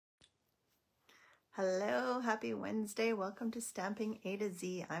Hello, happy Wednesday. Welcome to Stamping A to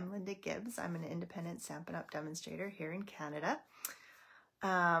Z. I'm Linda Gibbs. I'm an independent Stampin' Up! Demonstrator here in Canada.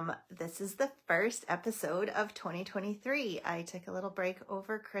 This is the first episode of 2023. I took a little break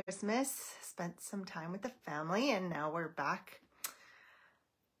over Christmas, spent some time with the family, and now we're back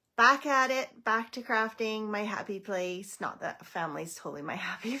at it, back to crafting, my happy place. Not that family's totally my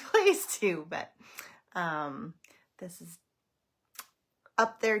happy place too, but this is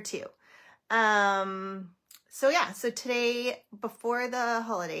up there too. So today, before the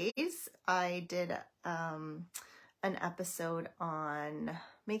holidays, I did an episode on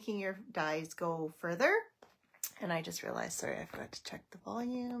making your dies go further. And I just realized, sorry, I forgot to check the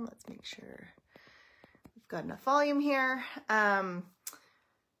volume. Let's make sure we've got enough volume here.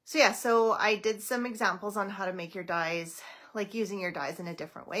 So I did some examples on how to make your dies, like using your dies in a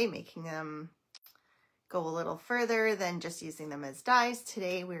different way, making them go a little further than just using them as dies.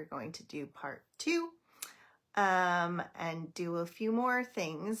 Today we're going to do part 2 and do a few more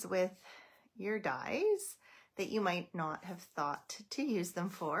things with your dies that you might not have thought to use them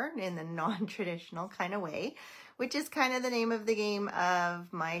for in the non-traditional kind of way, which is kind of the name of the game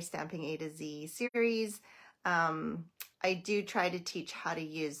of my Stamping A to Z series. I do try to teach how to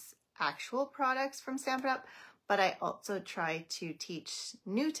use actual products from Stampin' Up!, but I also try to teach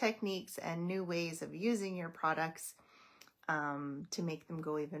new techniques and new ways of using your products to make them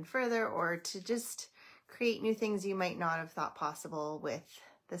go even further, or to just create new things you might not have thought possible with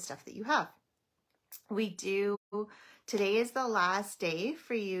the stuff that you have. Today is the last day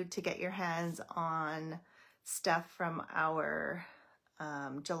for you to get your hands on stuff from our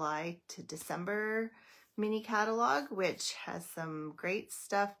July to December mini catalog, which has some great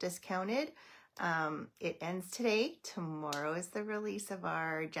stuff discounted. It ends today. Tomorrow is the release of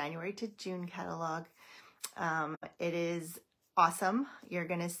our January to June catalog. It is awesome. You're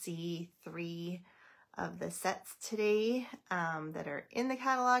going to see 3 of the sets today that are in the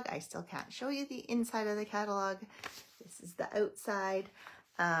catalog. I still can't show you the inside of the catalog. This is the outside.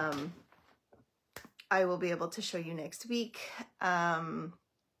 I will be able to show you next week.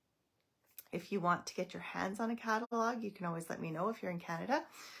 If you want to get your hands on a catalog, you can always let me know if you're in Canada.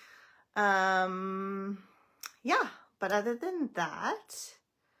 But other than that,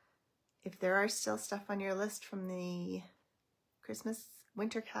 if there are still stuff on your list from the Christmas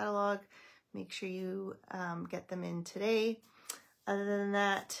winter catalog, make sure you get them in today. Other than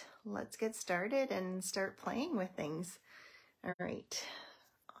that, let's get started and start playing with things. All right,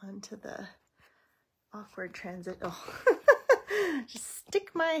 on to the awkward transit. Oh, just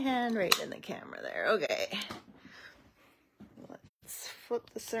stick my hand right in the camera there. Okay. Let's flip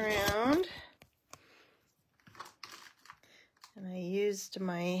this around. And I used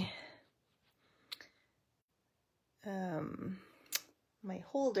my my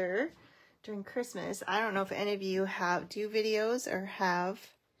holder during Christmas. I don't know if any of you do videos or have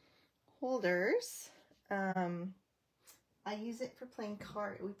holders. I use it for playing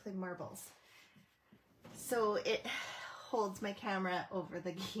we play marbles. So it holds my camera over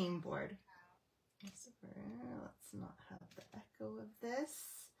the game board. Let's not have the echo of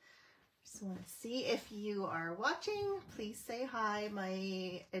this. Just want to see if you are watching. Please say hi.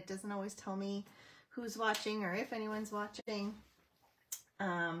 It doesn't always tell me who's watching or if anyone's watching.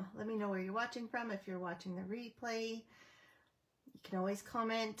 Let me know where you're watching from. If you're watching the replay, you can always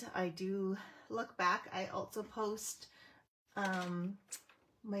comment. I do look back. I also post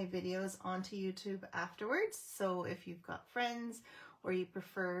my videos onto YouTube afterwards. So if you've got friends or you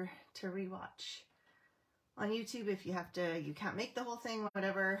prefer to rewatch on YouTube, if you can't make the whole thing,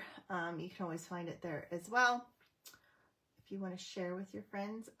 whatever, you can always find it there as well. If you want to share with your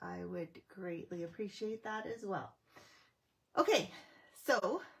friends, I would greatly appreciate that as well. Okay,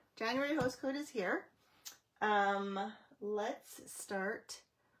 so January host code is here. Let's start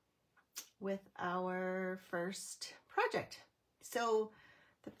with our first project. So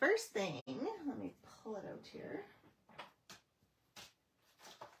the first thing, let me pull it out here.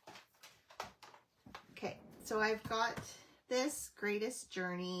 Okay, so I've got this Greatest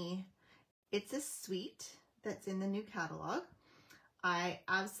Journey. It's a suite that's in the new catalog. I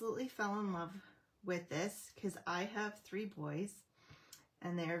absolutely fell in love with this because I have 3 boys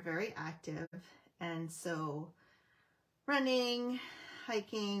and they're very active. And so running,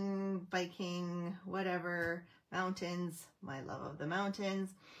 hiking, biking, whatever, mountains, my love of the mountains,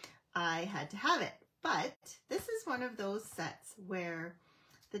 I had to have it. But this is one of those sets where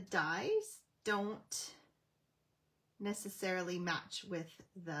the dies don't necessarily match with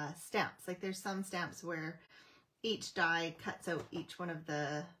the stamps. Like there's some stamps where each die cuts out each one of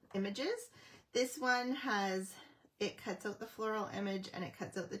the images. This one it cuts out the floral image and it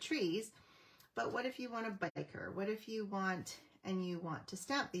cuts out the trees, But what if you want a biker? What if you want to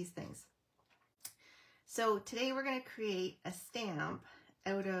stamp these things? So today we're going to create a stamp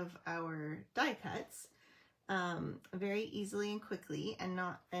out of our die cuts very easily and quickly, and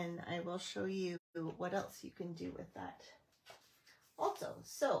I will show you what else you can do with that also.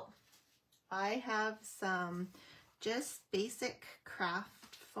 So I have some just basic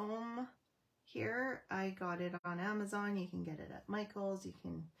craft foam here. I got it on Amazon. You can get it at Michael's. You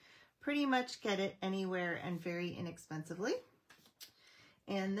can pretty much get it anywhere and very inexpensively.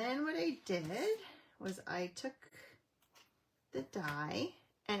 And then what I did was I took the die,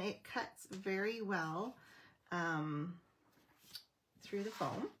 and it cuts very well through the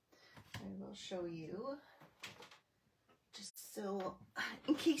foam. I will show you just so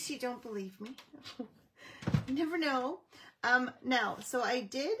in case you don't believe me. You never know. Now, so I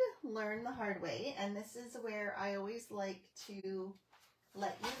did learn the hard way, and this is where I always like to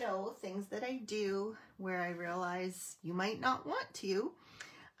let you know things that I do where I realize you might not want to.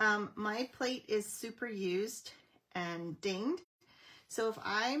 My plate is super used and dinged. So if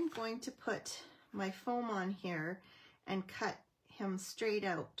I'm going to put my foam on here and cut him straight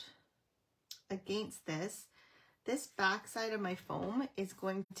out against this back side of my foam is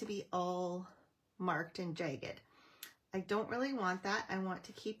going to be all marked and jagged. I don't really want that. I want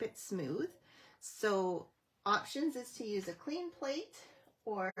to keep it smooth. So options is to use a clean plate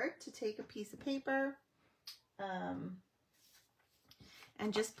or to take a piece of paper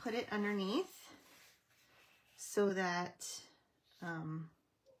and just put it underneath so that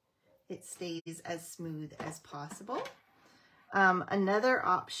it stays as smooth as possible. Another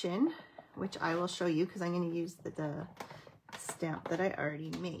option, which I will show you because I'm going to use the stamp that I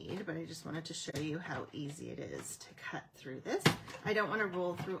already made, but I just wanted to show you how easy it is to cut through this. I don't want to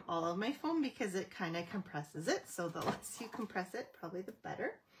roll through all of my foam because it kind of compresses it, so the less you compress it, probably the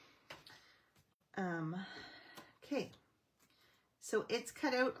better. Okay. So it's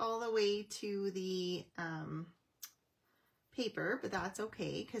cut out all the way to the paper, but that's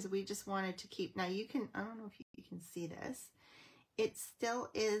okay because we just wanted to keep, now you can, I don't know if you can see this, it still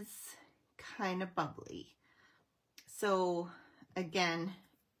is kind of bubbly. So again,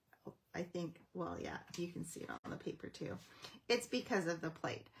 I think, well, yeah, you can see it on the paper too. It's because of the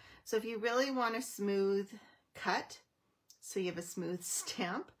plate. So if you really want a smooth cut, so you have a smooth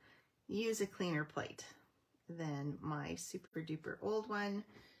stamp, use a cleaner plate than my super duper old one.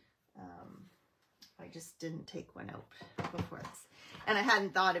 I just didn't take one out before this. And I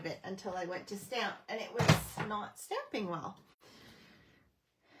hadn't thought of it until I went to stamp, and it was not stamping well.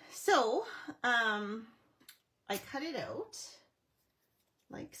 So I cut it out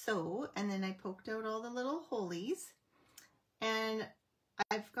like so, and then I poked out all the little holies, and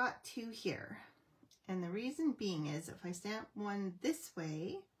I've got two here. And the reason being is if I stamp one this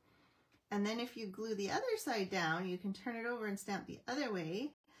way, and then if you glue the other side down, you can turn it over and stamp the other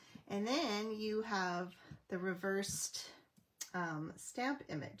way. And then you have the reversed stamp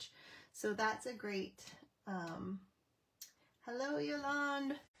image. So that's a great, hello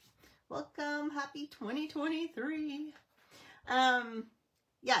Yolande, welcome, happy 2023.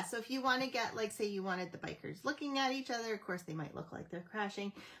 Yeah, so if you want to get, like, say you wanted the bikers looking at each other, of course they might look like they're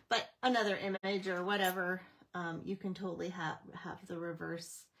crashing, but another image or whatever, you can totally have the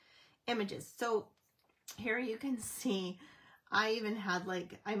reverse images. So here you can see I even had,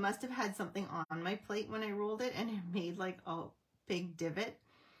 like, I must have had something on my plate when I rolled it, and it made like a big divot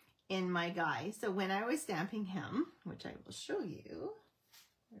in my guy. So when I was stamping him, which I will show you,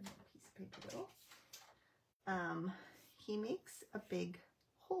 where's my piece of paper go? He makes a big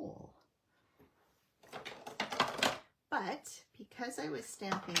hole. But because I was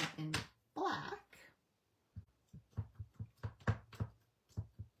stamping in black,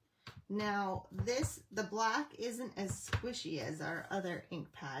 now the black isn't as squishy as our other ink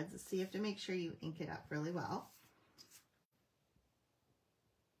pads, so you have to make sure you ink it up really well.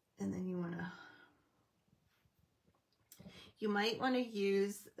 And then you might want to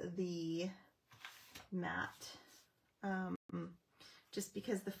use the matte, just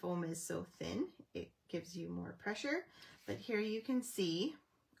because the foam is so thin, it gives you more pressure. But here you can see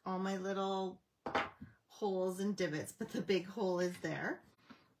all my little holes and divots, but the big hole is there.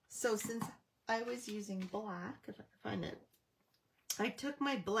 So since I was using black, if I can find it, I took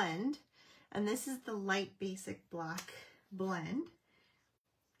my blend, and this is the light basic black blend,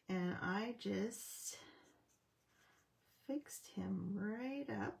 and I just fixed him right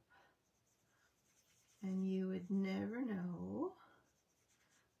up, and you would never know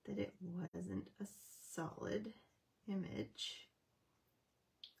that it wasn't a solid image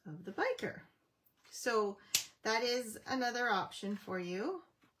of the biker. So that is another option for you.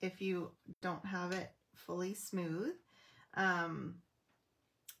 if you don't have it fully smooth.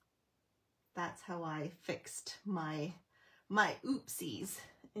 That's how I fixed my oopsies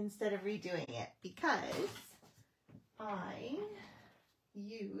instead of redoing it, because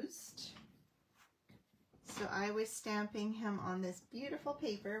I was stamping him on this beautiful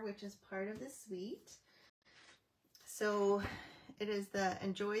paper, which is part of the suite. So it is the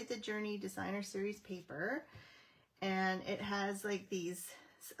Enjoy the Journey Designer Series paper, and it has like these,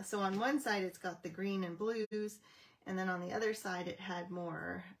 so on one side it's got the green and blues, and then on the other side it had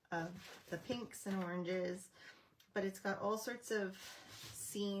more of the pinks and oranges, but it's got all sorts of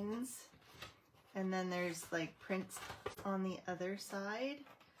scenes, and then there's like prints on the other side.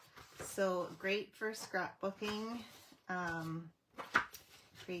 So great for scrapbooking,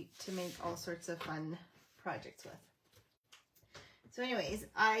 great to make all sorts of fun projects with. So anyways,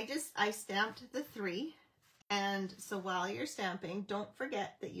 I stamped the 3, and so while you're stamping, don't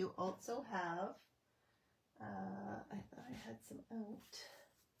forget that you also have, I thought I had some out.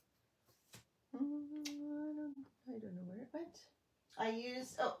 I don't know where it went. I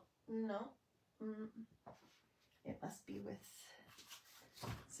used, oh, no, it must be with,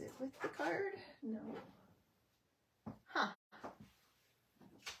 is it with the card? No. Huh.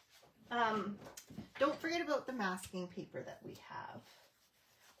 Don't forget about the masking paper that we have,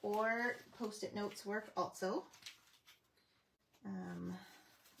 or Post-it notes work also.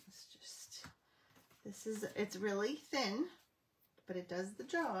 It's really thin, but it does the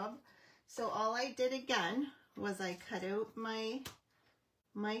job. So all I did again was I cut out my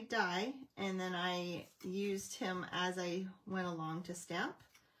die, and then I used him as I went along to stamp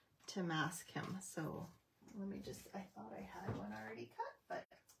to mask him. So let me just, I thought I had one already cut, but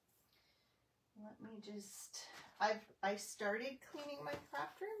let me just, I started cleaning my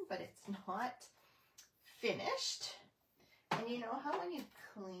craft room, but it's not finished. And you know how when you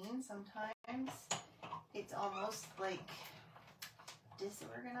clean, sometimes it's almost like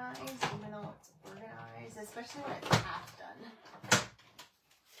disorganized, even though it's organized, especially when it's half done.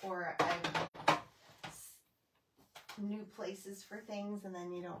 Or new places for things, and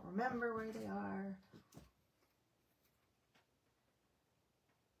then you don't remember where they are.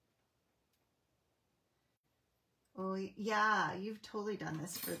 Oh yeah, you've totally done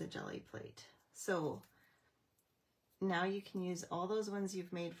this for the jelly plate. So now you can use all those ones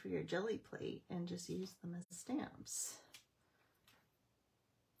you've made for your jelly plate and just use them as stamps.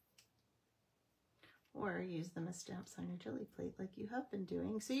 Or use them as stamps on your jelly plate like you have been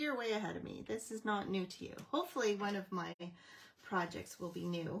doing. So you're way ahead of me. This is not new to you. Hopefully one of my projects will be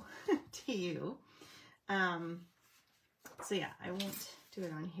new to you. So yeah, I won't do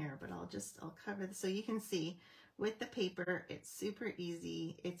it on here, but I'll cover this so you can see with the paper, it's super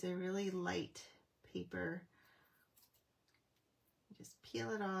easy. It's a really light paper. You just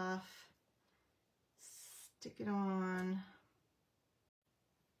peel it off, stick it on.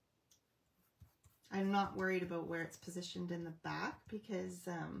 I'm not worried about where it's positioned in the back because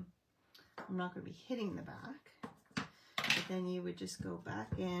I'm not going to be hitting the back. But then you would just go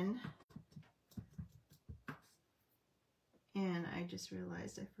back in. And I just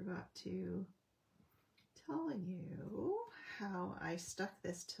realized I forgot to tell you how I stuck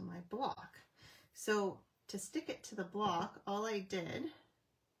this to my block. So to stick it to the block, all I did,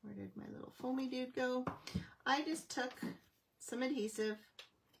 where did my little foamy dude go? I just took some adhesive,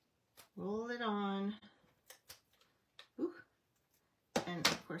 rolled it on, ooh, and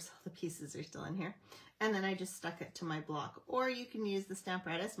of course all the pieces are still in here, and then I just stuck it to my block. Or you can use the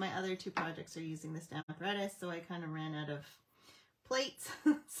Stamp-Rettus. My other 2 projects are using the Stamp-Rettus, so I kind of ran out of plates,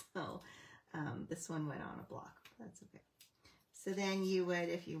 so this one went on a block. That's okay. So then you would,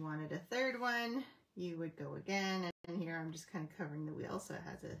 if you wanted a 3rd one, you would go again, and here I'm just kind of covering the wheel so it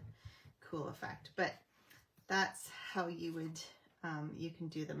has a cool effect. But that's how you would, you can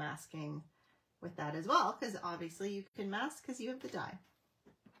do the masking with that as well, because obviously you can mask because you have the die.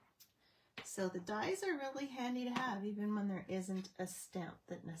 So the dies are really handy to have, even when there isn't a stamp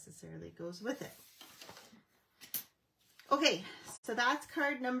that necessarily goes with it. Okay, so that's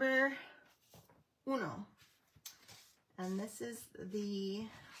card number 1. And this is the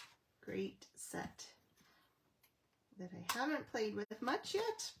great set that I haven't played with much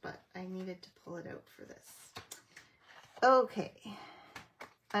yet, but I needed to pull it out for this. Okay,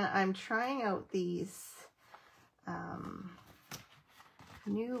 and I'm trying out these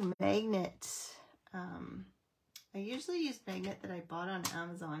new magnet. I usually use magnet that I bought on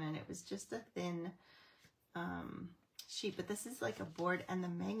Amazon, and it was just a thin sheet, but this is like a board, and the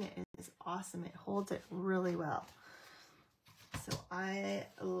magnet is awesome. It holds it really well. So I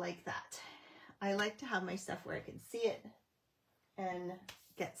like that. I like to have my stuff where I can see it and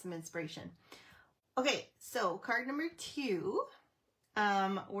get some inspiration. Okay, so card number 2,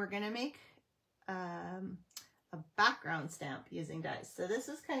 we're gonna make a background stamp using dies. So this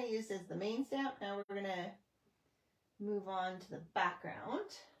was kind of used as the main stamp. Now we're gonna move on to the background.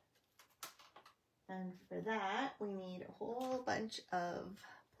 And for that, we need a whole bunch of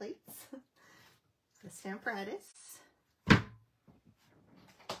plates, the Stamparatus.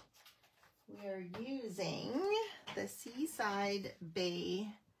 We are using the Seaside Bay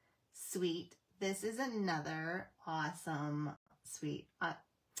suite. This is another awesome suite.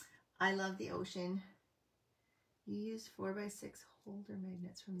 I love the ocean. You use 4x6 holder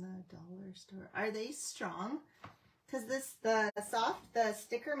magnets from the dollar store. Are they strong? Because the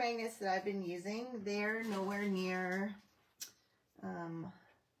sticker magnets that I've been using, they're nowhere near. Here,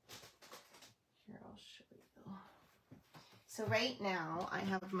 I'll show you. So right now I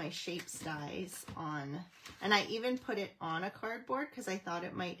have my Shapes dies on, and I even put it on a cardboard because I thought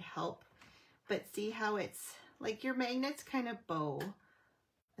it might help. But see how it's like your magnets kind of bow,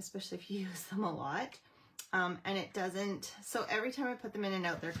 especially if you use them a lot. And it doesn't, so every time I put them in and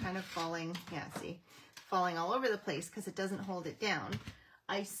out, they're kind of falling, yeah, see, falling all over the place because it doesn't hold it down.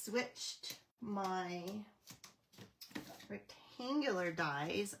 I switched my rectangular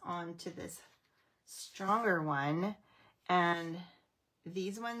dies onto this stronger one, and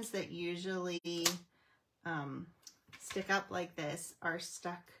these ones that usually stick up like this are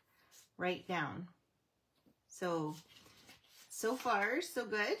stuck right down. So far, so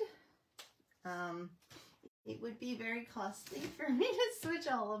good. It would be very costly for me to switch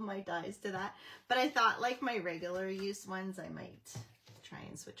all of my dies to that, but I thought like my regular use ones, I might try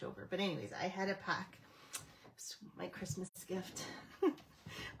and switch over. But anyways, I had a pack. It's my Christmas gift.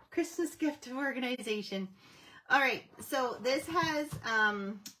 Christmas gift of organization. All right, so this has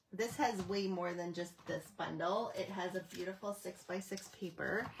way more than just this bundle. It has a beautiful 6x6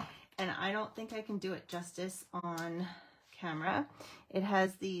 paper, and I don't think I can do it justice on camera. It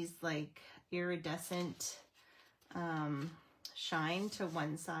has these like iridescent shine to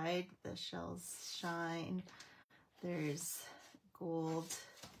one side. The shells shine. There's gold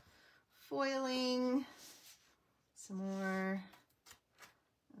foiling, some more.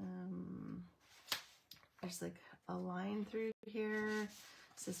 There's like a line through here.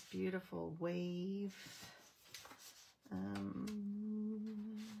 It's this beautiful wave.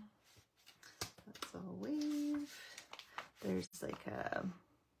 That's all wave. There's like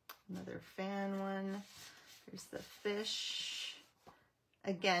another fan one. There's the fish.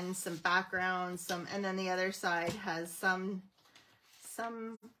 Again, some backgrounds, and then the other side has some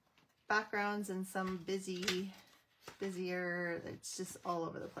backgrounds and some busier. It's just all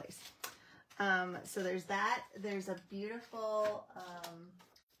over the place. So there's that. There's a beautiful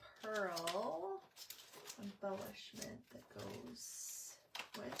pearl embellishment that goes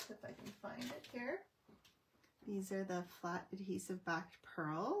with, if I can find it here. These are the flat adhesive backed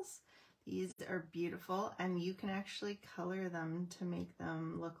pearls. These are beautiful, and you can actually color them to make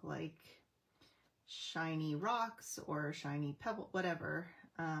them look like shiny rocks or shiny pebble, whatever.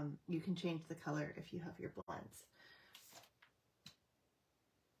 You can change the color if you have your blends.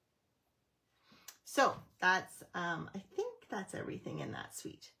 So that's, I think that's everything in that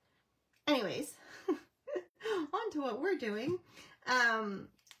suite. Anyways, on to what we're doing.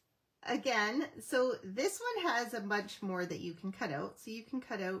 Again, so this one has a bunch more that you can cut out. So you can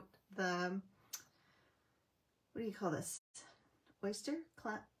cut out the, what do you call this? Oyster?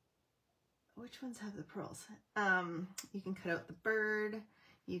 Which ones have the pearls? You can cut out the bird.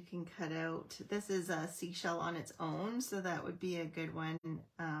 You can cut out, this is a seashell on its own, so that would be a good one.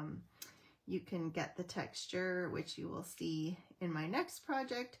 You can get the texture, which you will see in my next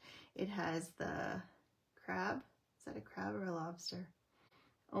project. It has the crab. Is that a crab or a lobster?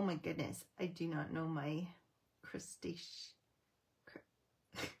 Oh my goodness, I do not know my crustacean.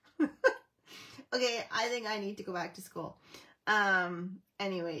 Okay, I think I need to go back to school.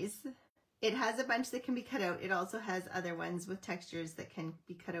 Anyways, it has a bunch that can be cut out. It also has other ones with textures that can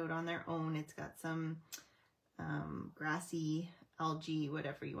be cut out on their own. It's got some grassy, algae,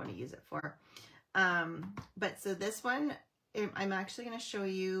 whatever you want to use it for. But so this one, I'm actually going to show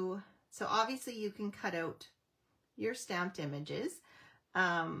you. So obviously you can cut out your stamped images.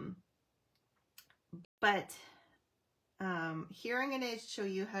 But here I'm going to show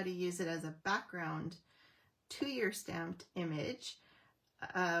you how to use it as a background to your stamped image.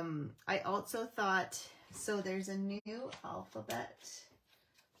 I also thought, so there's a new alphabet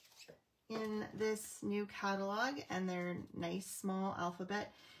in this new catalog, and they're nice small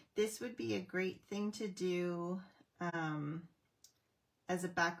alphabet. This would be a great thing to do as a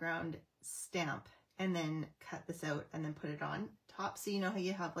background stamp, and then cut this out and then put it on top. So you know how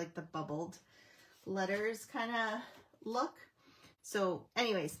you have like the bubbled letters kind of look. So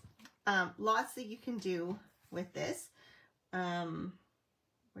anyways, lots that you can do with this.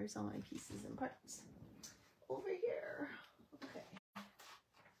 Where's all my pieces and parts? Over here. Okay.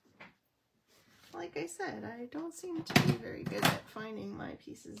 Like I said, I don't seem to be very good at finding my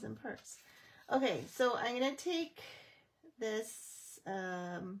pieces and parts. Okay, so I'm going to take this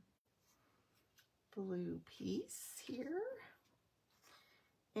blue piece here.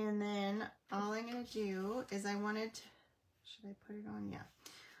 And then all I'm going to do is I wanted to, should I put it on? Yeah.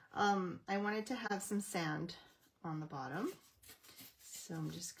 I wanted to have some sand on the bottom. So I'm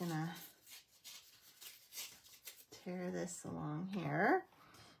just going to tear this along here.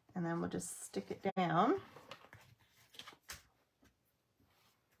 And then we'll just stick it down.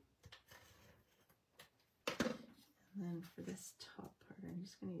 And then for this top part, I'm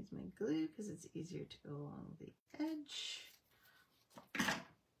just going to use my glue because it's easier to go along the edge.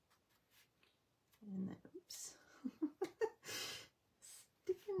 And then, oops,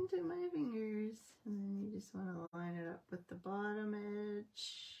 sticking to my fingers. And then you just want to line it up with the bottom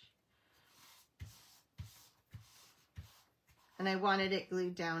edge. And I wanted it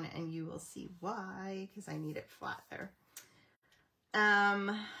glued down, and you will see why, because I need it flat there.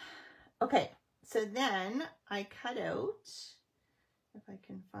 Okay, so then I cut out, if I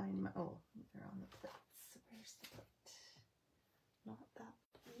can find my, oh, they're on the plates. Where's the plate? Not that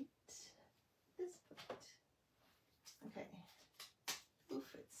plate. This plate. Okay.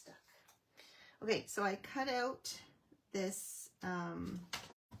 Oof, it's stuck. Okay, so I cut out this,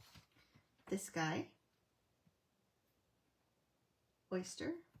 this guy.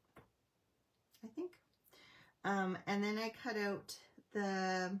 Oyster, I think. And then I cut out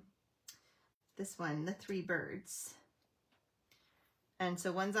this one, the three birds. And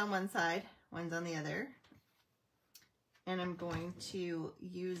so one's on one side, one's on the other. And I'm going to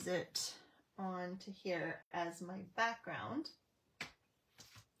use it onto here as my background.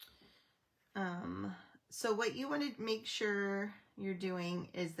 So what you want to make sure you're doing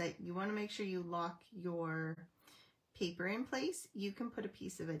is that you want to make sure you lock your paper in place. You can put a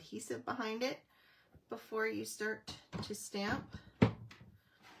piece of adhesive behind it before you start to stamp.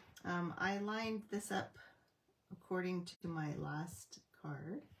 I lined this up according to my last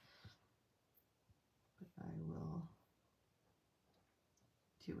card, but I will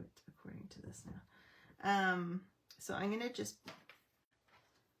do it according to this now. So I'm going to just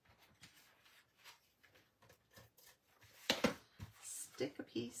stick a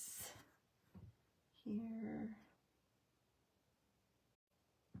piece here.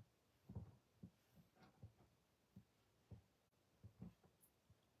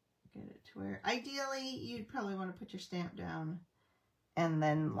 Get it to where, ideally, you'd probably want to put your stamp down and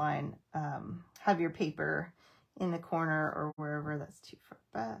then line, have your paper in the corner or wherever. That's too far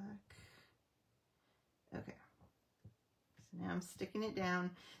back. Okay. So now I'm sticking it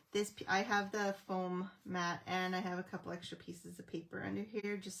down. This, I have the foam mat and I have a couple extra pieces of paper under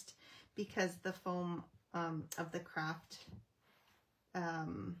here just because the foam of the craft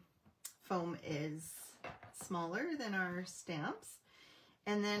foam is smaller than our stamps.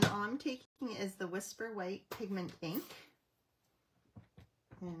 And then all I'm taking is the Whisper White pigment ink.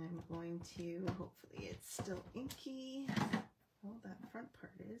 And I'm going to, hopefully it's still inky. Oh, that front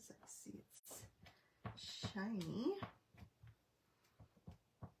part is. I see it's shiny.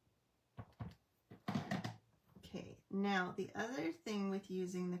 Okay, now the other thing with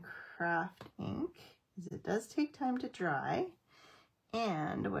using the craft ink is it does take time to dry.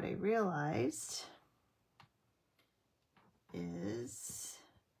 And what I realized is,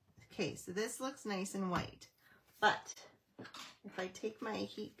 okay, so this looks nice and white, but if I take my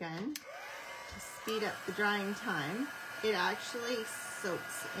heat gun to speed up the drying time, it actually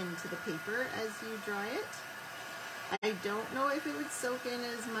soaks into the paper as you dry it. I don't know if it would soak in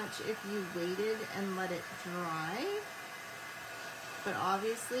as much if you waited and let it dry, but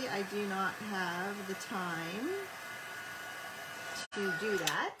obviously I do not have the time to do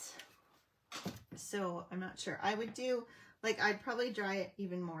that, so I'm not sure. I would do, like, I'd probably dry it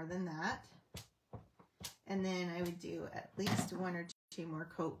even more than that, and then I would do at least 1 or 2 more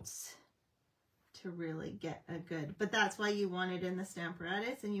coats to really get a good, but that's why you want it in the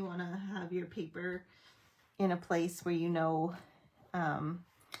Stamparatus, and you want to have your paper in a place where you know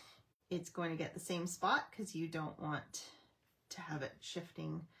it's going to get the same spot, because you don't want to have it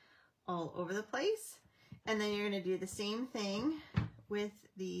shifting all over the place. And then you're going to do the same thing with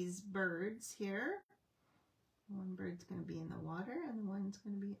these birds here. One bird's going to be in the water and the one's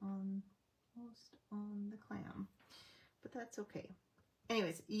going to be almost on the clam, but that's okay.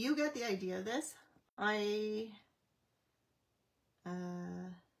 Anyways, you get the idea of this. I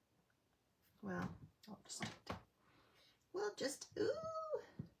Well, ooh.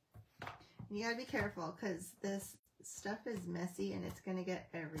 You gotta be careful because this stuff is messy and it's gonna get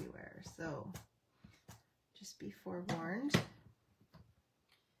everywhere. So just be forewarned.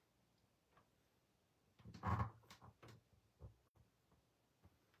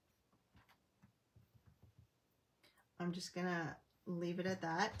 I'm just gonna leave it at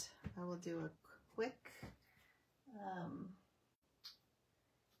that. I will do a quick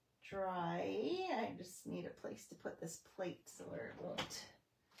dry. I just need a place to put this plate so it won't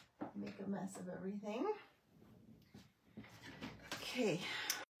make a mess of everything. Okay,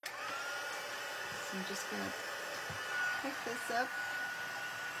 so I'm just gonna pick this up,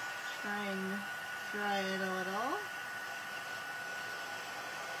 try and dry it a little.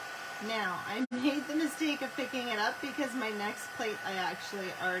 Now, I made the mistake of picking it up because my next plate I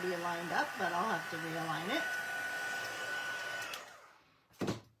actually already lined up, but I'll have to realign it.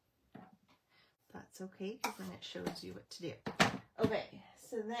 That's okay, because then it shows you what to do. Okay,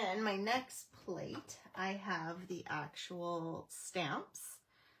 so then my next plate, I have the actual stamps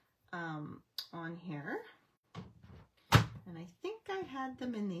on here. And I think I had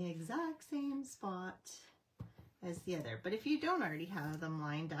them in the exact same spot as the other. But if you don't already have them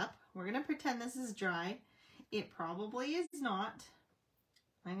lined up, we're going to pretend this is dry. It probably is not.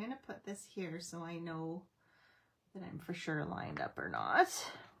 I'm going to put this here so I know that I'm for sure lined up or not.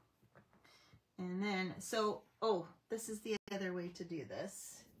 And then, so, oh, this is the other way to do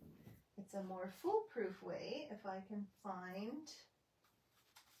this. It's a more foolproof way if I can find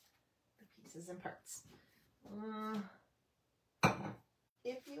the pieces and parts.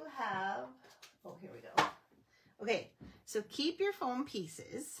 If you have, oh, here we go. Okay, so keep your foam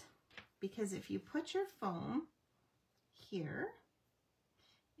pieces, because if you put your foam here,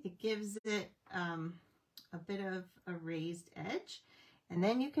 it gives it a bit of a raised edge, and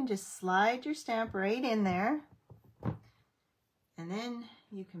then you can just slide your stamp right in there, and then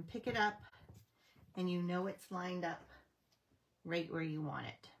you can pick it up and you know it's lined up right where you want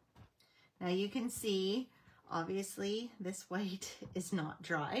it. Now you can see, obviously this white is not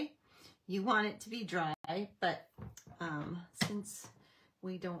dry. You want it to be dry, but since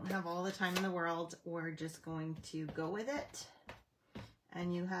we don't have all the time in the world, we're just going to go with it.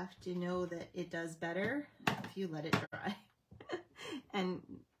 And you have to know that it does better if you let it dry. And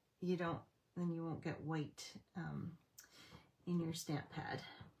you don't, then you won't get white in your stamp pad.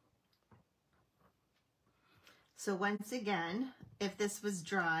 So once again, if this was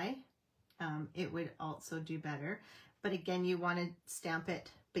dry, it would also do better. But again, you want to stamp it,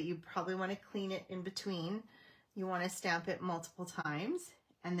 but you probably want to clean it in between. You want to stamp it multiple times,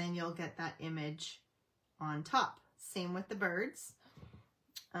 and then you'll get that image on top. Same with the birds.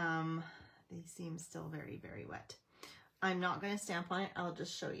 They seem still very, very wet. I'm not going to stamp on it. I'll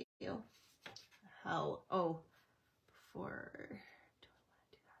just show you how, before, do I want to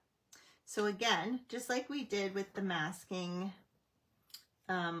do that? So again, just like we did with the masking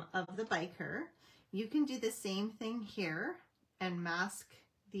of the biker, you can do the same thing here and mask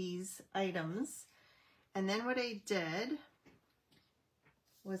these items. And then what I did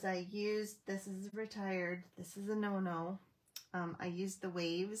was I used, this is retired, this is a no-no. I used the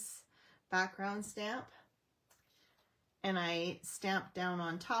Waves background stamp, and I stamped down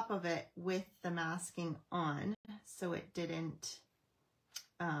on top of it with the masking on, so it didn't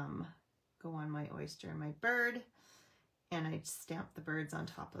go on my oyster and my bird. And I stamped the birds on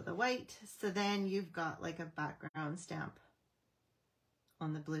top of the white. So then you've got like a background stamp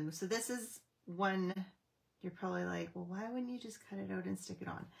on the blue. So this is one, you're probably like, well, why wouldn't you just cut it out and stick it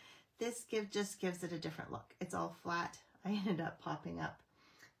on? This just gives it a different look. It's all flat. I ended up popping up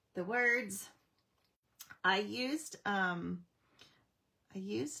the words. I used, and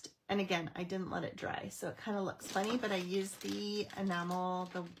again, I didn't let it dry, so it kind of looks funny, but I used the enamel,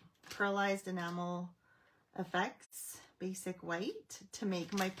 the pearlized enamel effects basic white to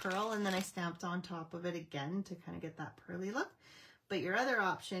make my pearl, and then I stamped on top of it again to kind of get that pearly look. But your other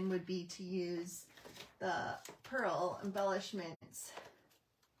option would be to use the pearl embellishments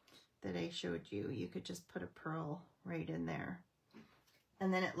that I showed you. You could just put a pearl right in there,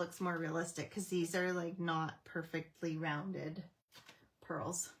 and then it looks more realistic because these are like not perfectly rounded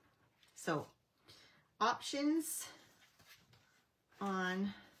pearls. So options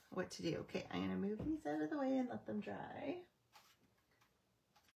on what to do. Okay, I'm going to move these out of the way and let them dry.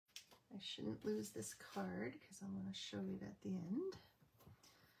 I shouldn't lose this card because I'm going to show you it at the end.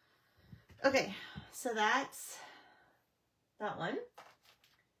 Okay, so that's that one.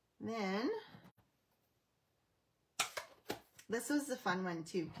 Then this was a fun one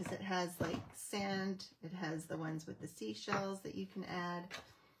too, because it has like sand. It has the ones with the seashells that you can add.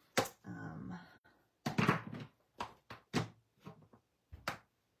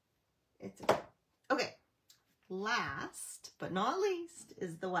 It's okay. Last but not least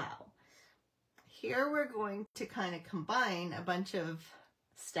is the wow. Here we're going to kind of combine a bunch of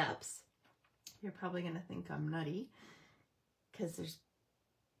steps. You're probably going to think I'm nutty because there's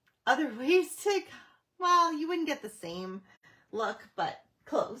other ways to, well, you wouldn't get the same look, but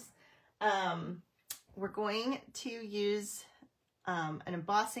close. We're going to use an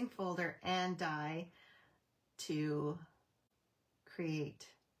embossing folder and die to create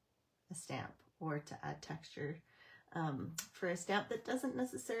a stamp or to add texture for a stamp that doesn't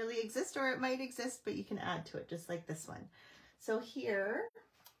necessarily exist, or it might exist, but you can add to it just like this one. So here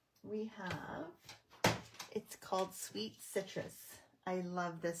we have, it's called Sweet Citrus. I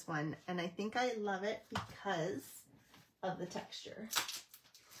love this one, and I think I love it because of the texture.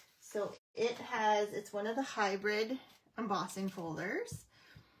 So it has, it's one of the hybrid embossing folders.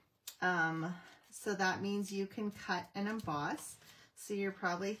 So that means you can cut and emboss. So you're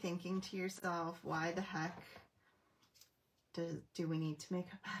probably thinking to yourself, why the heck do we need to make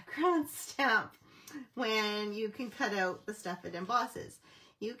a background stamp when you can cut out the stuff it embosses?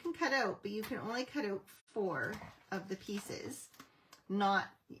 You can cut out, but you can only cut out 4 of the pieces. Not,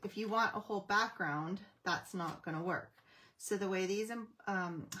 if you want a whole background, that's not going to work. So the way these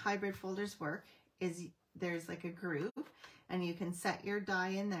hybrid folders work is there's like a groove, and you can set your die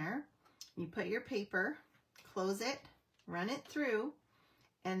in there. You put your paper, close it, run it through,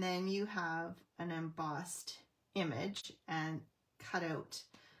 and then you have an embossed image and cutout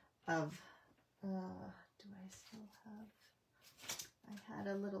of, do I still have, I had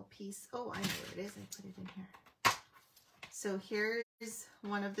a little piece, oh, I know where it is, I put it in here. So here's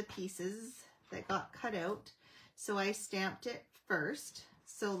one of the pieces that got cut out. So I stamped it first.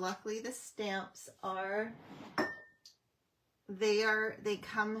 So luckily the stamps are, they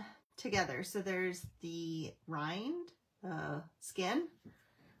come together. So there's the rind, skin,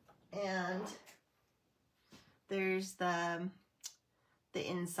 and there's the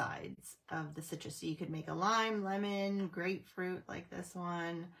insides of the citrus. So you could make a lime, lemon, grapefruit like this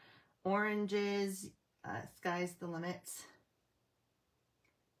one, oranges, sky's the limit.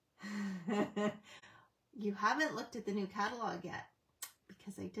 You haven't looked at the new catalog yet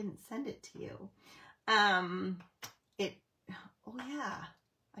because I didn't send it to you. Oh yeah,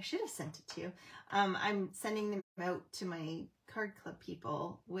 I should have sent it to you. I'm sending them out to my card club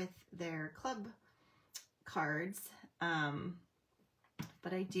people with their club cards.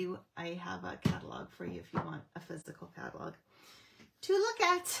 But I have a catalog for you if you want a physical catalog to look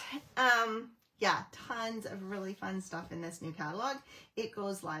at. Yeah, tons of really fun stuff in this new catalog. It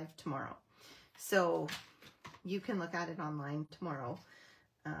goes live tomorrow. So you can look at it online tomorrow,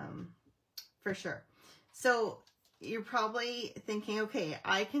 for sure. So you're probably thinking, okay,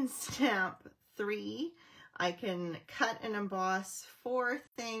 I can stamp 3, I can cut and emboss 4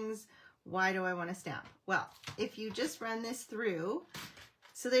 things. Why do I want to stamp? Well, if you just run this through,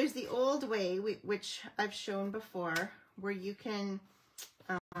 so there's the old way, which I've shown before, where you can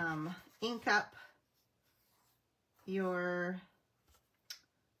ink up your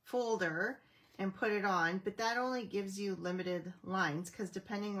folder and put it on, but that only gives you limited lines, because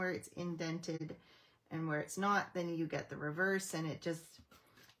depending where it's indented and where it's not, then you get the reverse, and it just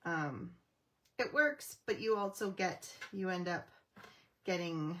it works, but you also you end up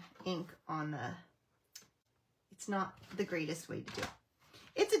getting ink on it's not the greatest way to do it.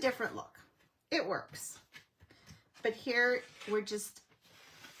 It's a different look. It works. But here we're just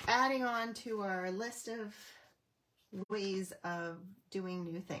adding on to our list of ways of doing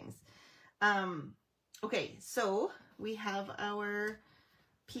new things. Okay, so we have our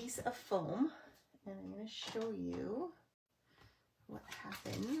piece of foam, and I'm going to show you what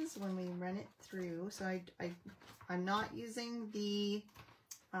happens when we run it through. So I'm not using the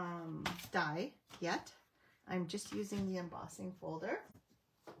die yet. I'm just using the embossing folder.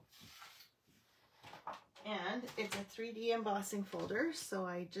 And it's a 3D embossing folder, so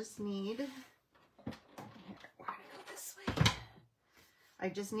I just need, here, we're gonna go this way. I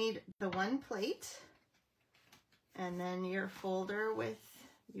just need the one plate, and then your folder with,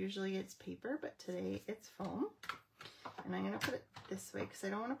 usually it's paper, but today it's foam. And I'm gonna put it this way because I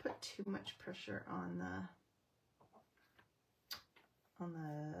don't want to put too much pressure on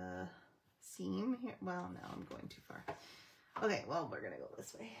the seam here. Well, no, I'm going too far. Okay, well, we're gonna go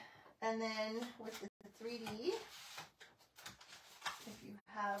this way. And then with the 3D, if you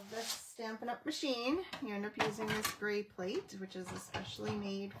have the Stampin' Up! Machine, you end up using this gray plate, which is especially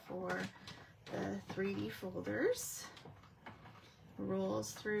made for the 3D folders.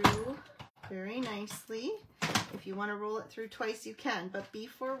 rolls through very nicely. If you want to roll it through twice, you can, but be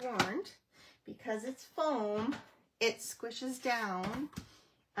forewarned, because it's foam, it squishes down,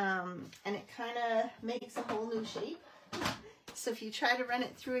 and it kind of makes a whole new shape. So if you try to run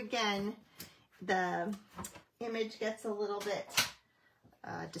it through again, the image gets a little bit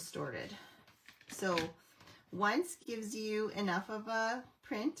distorted. So once gives you enough of a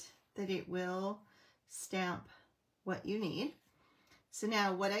print that it will stamp what you need. So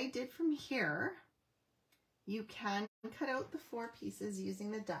now what I did from here, you can cut out the 4 pieces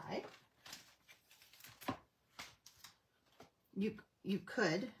using the die. You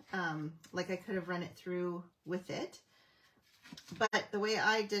could, like I could have run it through with it, but the way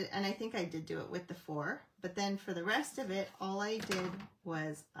I did, and I think I did do it with the 4, but then for the rest of it, all I did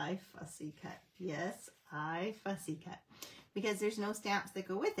was I fussy cut. Yes, I fussy cut, because there's no stamps that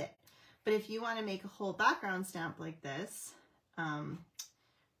go with it. But if you want to make a whole background stamp like this,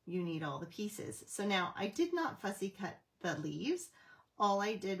 you need all the pieces. So now I did not fussy cut the leaves. All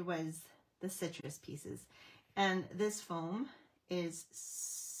I did was the citrus pieces. And this foam is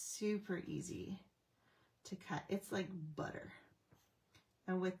super easy to cut. It's like butter.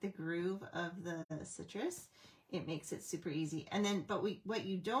 And with the groove of the citrus, it makes it super easy. And then, but what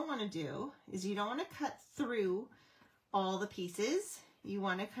you don't want to do is you don't want to cut through all the pieces. You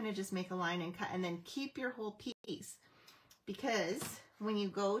want to kind of just make a line and cut, and then keep your whole piece. Because when you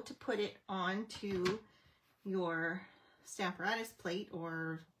go to put it onto your Stamparatus plate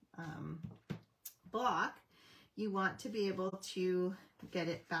or block, you want to be able to get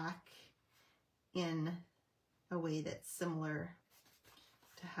it back in a way that's similar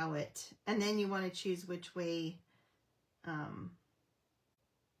to how it, and then you want to choose which way, I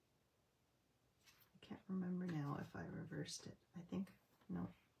can't remember now if I reversed it. I think, no,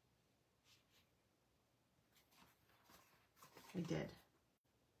 I did.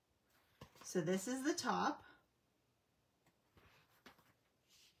 So this is the top.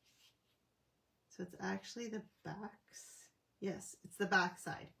 So it's actually the backs. Yes, it's the back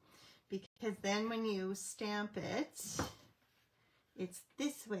side. Because then when you stamp it, it's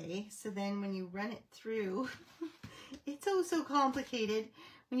this way. So then when you run it through, it's so complicated.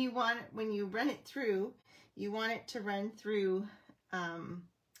 When you run it through, you want it to run through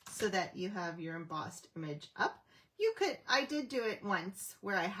so that you have your embossed image up. You could, I did do it once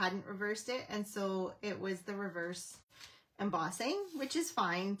where I hadn't reversed it, and so it was the reverse embossing, which is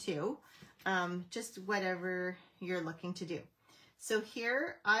fine too. Just whatever you're looking to do. So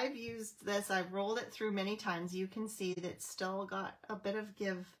here I've used this, I've rolled it through many times. You can see that it's still got a bit of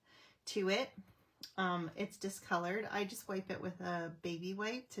give to it. It's discolored. I just wipe it with a baby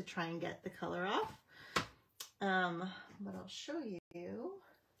wipe to try and get the color off. But I'll show you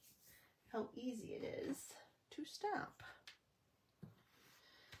how easy it is to stamp.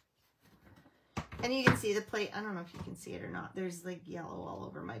 And you can see the plate, I don't know if you can see it or not, there's like yellow all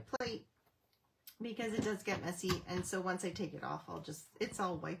over my plate because it does get messy. And so once I take it off, it's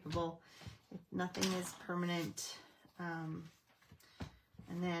all wipeable. Nothing is permanent. And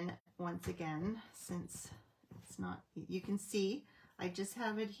then once again, since it's not, you can see, I just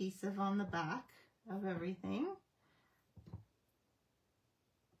have adhesive on the back of everything.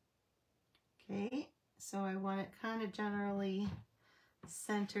 Okay, so I want it kind of generally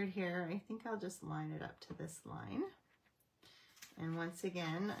centered here. I think I'll just line it up to this line. And once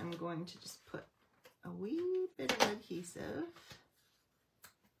again, I'm going to just put a wee bit of adhesive,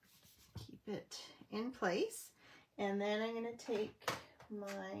 keep it in place. And then I'm going to take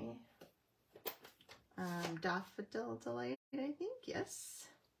my Daffodil Delight, I think, yes.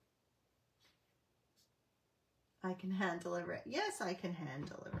 I can hand deliver it. Yes, I can hand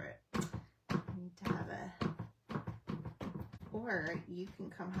deliver it. I need to have or you can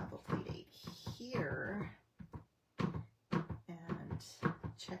come have a play date here and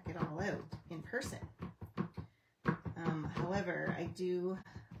check it all out in person. However, I do,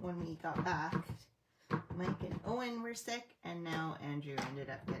 when we got back, Mike and Owen were sick, and now Andrew ended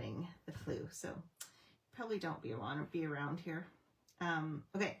up getting the flu, so probably don't want to be around here.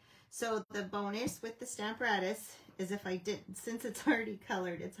 Okay, so the bonus with the Stamparatus is if I didn't, since it's already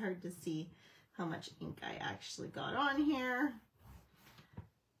colored, it's hard to see how much ink I actually got on here.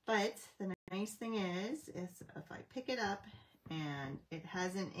 But the nice thing is if I pick it up and it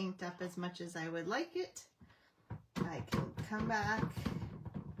hasn't inked up as much as I would like it, I can come back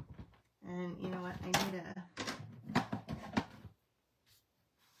and you know what, I need it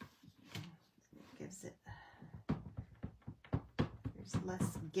gives it, there's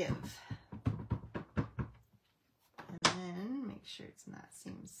less give. And then make sure it's in that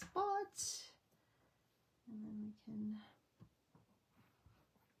same spot. And then we can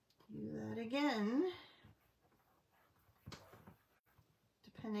do that again,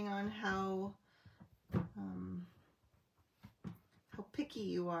 depending on how picky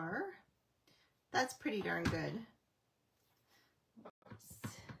you are. That's pretty darn good.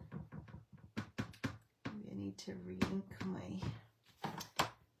 Maybe I need to re-ink my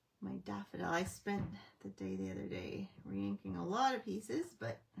daffodil. I spent the day the other day re-inking a lot of pieces,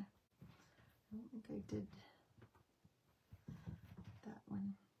 but I don't think I did that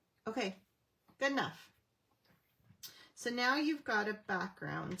one. Okay, good enough. So now you've got a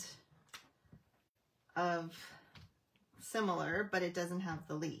background of similar, but it doesn't have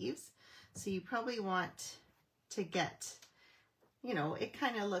the leaves. So you probably want to get, you know, it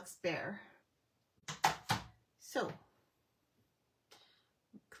kind of looks bare. So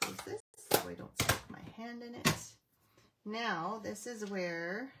close this so I don't stick my hand in it. Now this is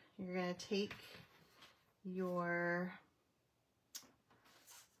where you're going to take your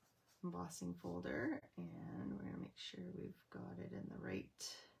embossing folder and we're going to make sure we've got it in the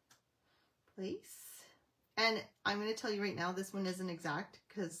right place. And I'm going to tell you right now, this one isn't exact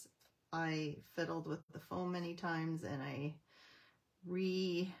because I fiddled with the foam many times and I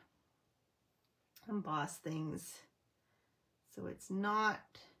re-emboss things. So it's not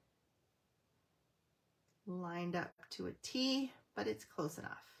lined up to a T, but it's close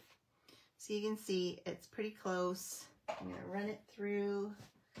enough. So you can see it's pretty close. I'm going to run it through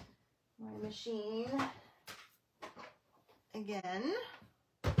my machine again.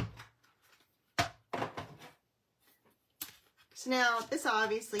 So now this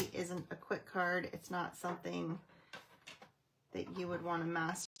obviously isn't a quick card. It's not something that you would want to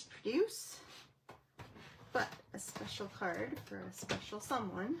mass produce, but a special card for a special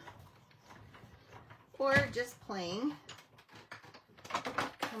someone, or just plain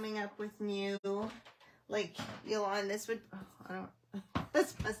coming up with new, like Yolanda, this would, oh, I don't,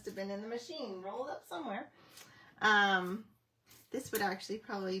 this must have been in the machine, rolled up somewhere. This would actually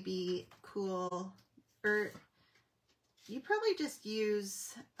probably be cool, or you probably just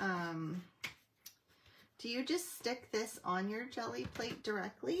use, do you just stick this on your jelly plate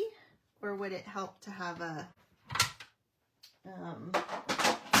directly, or would it help to have a,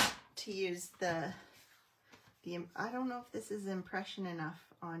 to use the, I don't know if this is impression enough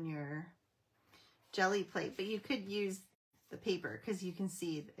on your jelly plate, but you could use the paper because you can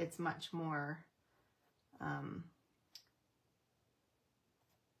see it's much more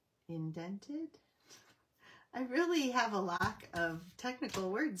indented. I really have a lack of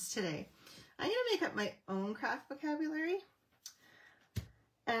technical words today. I'm going to make up my own craft vocabulary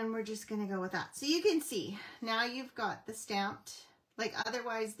and we're just going to go with that. So you can see now you've got the stamped, like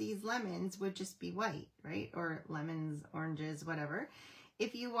otherwise these lemons would just be white, right? Or lemons, oranges, whatever.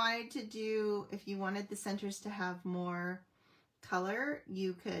 If you wanted to do, if you wanted the centers to have more color,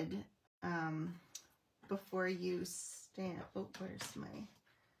 you could, before you stamp, oh, where's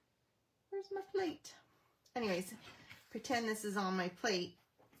my plate? Anyways, pretend this is on my plate.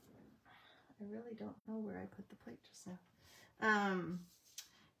 I really don't know where I put the plate just now.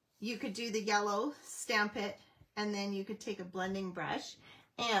 You could do the yellow, stamp it, and then you could take a blending brush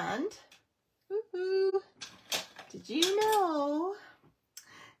and, woohoo, did you know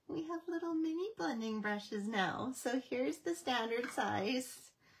we have little mini blending brushes now? So here's the standard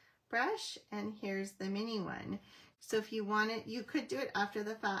size brush and here's the mini one. So if you want it, you could do it after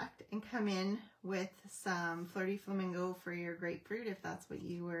the fact and come in with some Flirty Flamingo for your grapefruit if that's what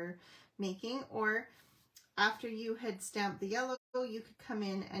you were making, or after you had stamped the yellow, you could come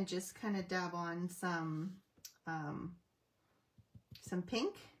in and just kind of dab on some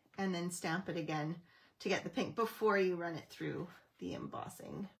pink and then stamp it again to get the pink before you run it through the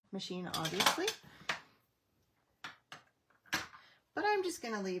embossing machine, obviously. But I'm just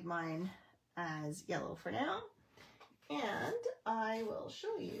going to leave mine as yellow for now. And I will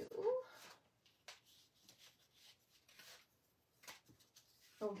show you.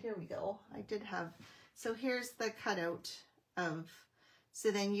 Oh, here we go. I did have, so here's the cutout of,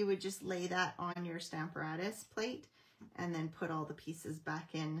 so then you would just lay that on your Stamparatus plate and then put all the pieces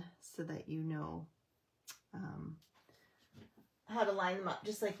back in so that you know how to line them up,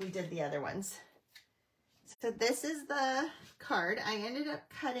 just like we did the other ones. So this is the card. I ended up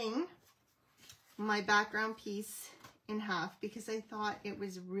cutting my background piece in half because I thought it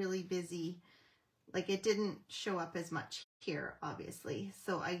was really busy. Like it didn't show up as much here, obviously.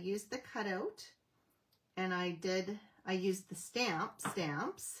 So I used the cutout and I used the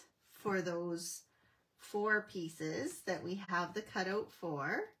stamps for those 4 pieces that we have the cutout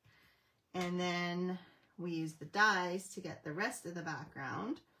for. And then we used the dies to get the rest of the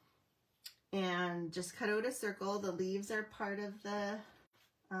background and just cut out a circle. The leaves are part of the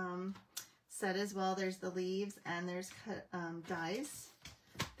set as well. There's the leaves and there's dies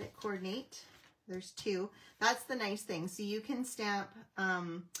that coordinate. There's 2. That's the nice thing. So you can stamp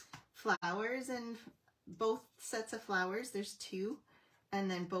flowers in both sets of flowers. There's 2. And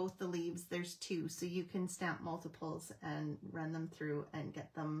then both the leaves, there's 2. So you can stamp multiples and run them through and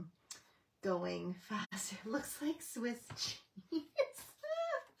get them going fast. It looks like Swiss cheese.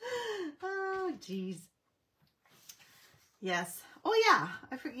 Oh, geez. Yes. Oh, yeah.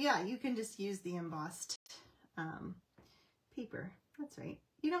 I forget. Yeah, you can just use the embossed paper. That's right.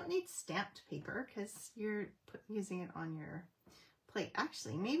 You don't need stamped paper because you're using it on your plate.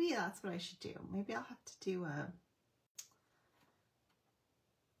 Actually, maybe that's what I should do. Maybe I'll have to do a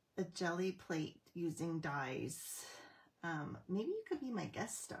jelly plate using dies. Maybe you could be my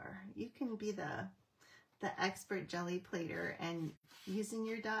guest star. You can be the expert jelly plater and using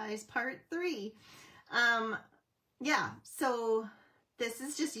your dies part 3. Yeah, so this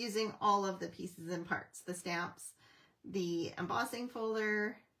is just using all of the pieces and parts, the stamps, the embossing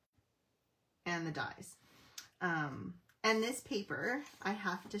folder, and the dies. And this paper I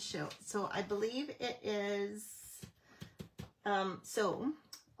have to show. So I believe it is, so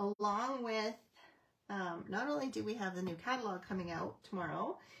along with, not only do we have the new catalog coming out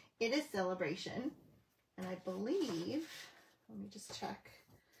tomorrow, it is Celebration. And I believe, let me just check.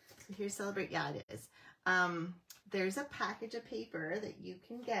 So here's Celebrate. Yeah, it is. There's a package of paper that you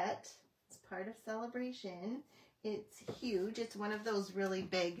can get as part of Celebration. It's huge. It's one of those really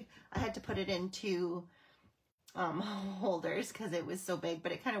big, I had to put it into holders because it was so big,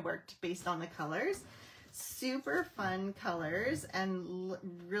 but it kind of worked based on the colors. Super fun colors and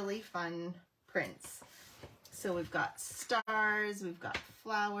really fun prints. So we've got stars, we've got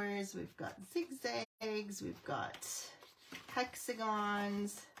flowers, we've got zigzags, we've got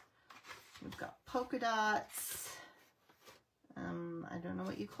hexagons, we've got polka dots. I don't know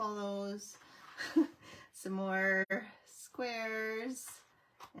what you call those. Some more squares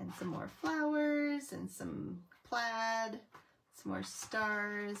and some more flowers and some plaid, some more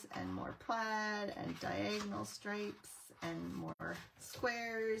stars and more plaid and diagonal stripes and more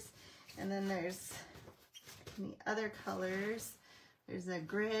squares. And then there's the other colors. There's a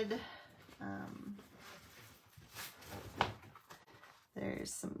grid.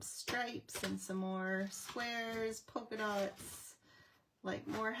 There's some stripes and some more squares, polka dots, like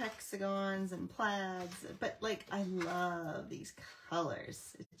more hexagons and plaids. But like, I love these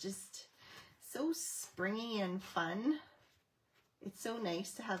colors. It's just so springy and fun. It's so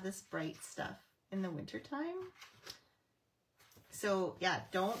nice to have this bright stuff in the wintertime. So yeah,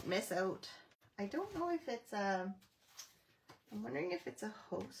 don't miss out. I don't know if it's a, I'm wondering if it's a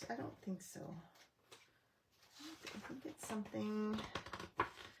host. I don't think so. I think it's something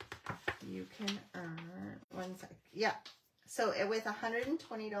you can earn. One sec. Yeah. So with a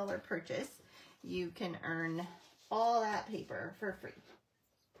 $120 purchase, you can earn all that paper for free.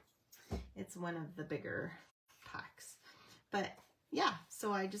 It's one of the bigger packs. But yeah,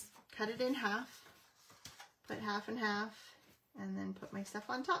 so I just cut it in half, put half and half, and then put my stuff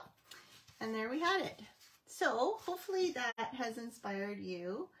on top. And there we had it. So hopefully that has inspired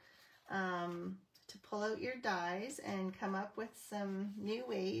you to pull out your dies and come up with some new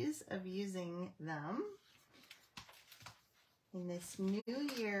ways of using them in this new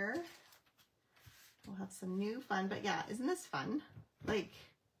year. We'll have some new fun, but yeah, isn't this fun? Like,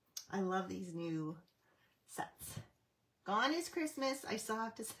 I love these new sets. Gone is Christmas. I still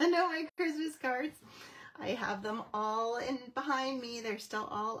have to send out my Christmas cards. I have them all in behind me. They're still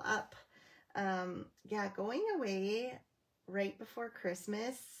all up. Yeah, going away right before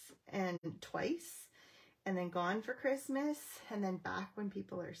Christmas and twice, and then gone for Christmas, and then back when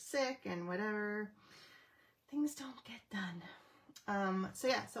people are sick and whatever. Things don't get done. So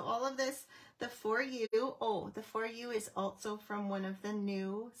yeah, so all of this, the For You, oh, the For You is also from one of the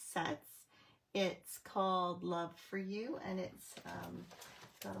new sets. It's called Love for You, and it's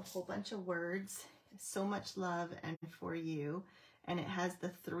got a whole bunch of words, so much love and for you, and it has the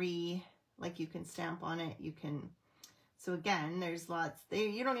 3, like you can stamp on it, you can, so again, there's lots,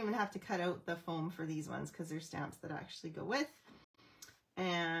 you don't even have to cut out the foam for these ones because there's stamps that actually go with,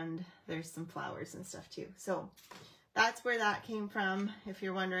 and there's some flowers and stuff too. So that's where that came from. If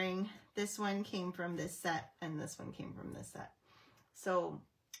you're wondering, this one came from this set and this one came from this set. So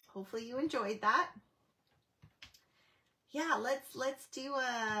hopefully you enjoyed that. Yeah, let's do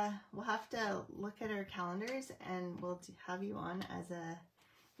we'll have to look at our calendars and we'll have you on as a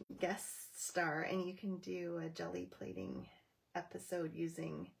guest star, and you can do a jelly plating episode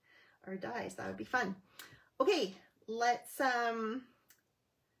using our dies. That would be fun. Okay, let's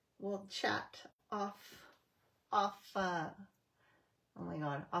we'll chat off Oh my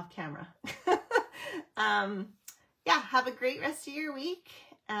God, off camera. Yeah, have a great rest of your week.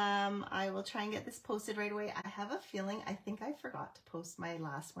 I will try and get this posted right away. I have a feeling, I think I forgot to post my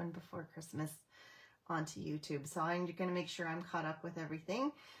last one before Christmas onto YouTube. So I'm going to make sure I'm caught up with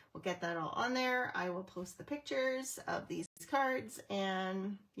everything. We'll get that all on there. I will post the pictures of these cards.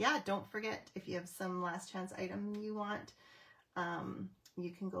 And yeah, don't forget, if you have some last chance item you want,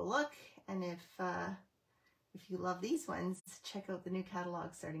 you can go look. And if you love these ones, check out the new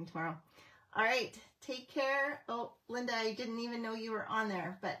catalog starting tomorrow. All right, take care. Oh, Linda, I didn't even know you were on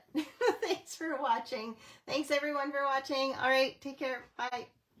there, but thanks for watching. Thanks everyone for watching. All right, take care. Bye.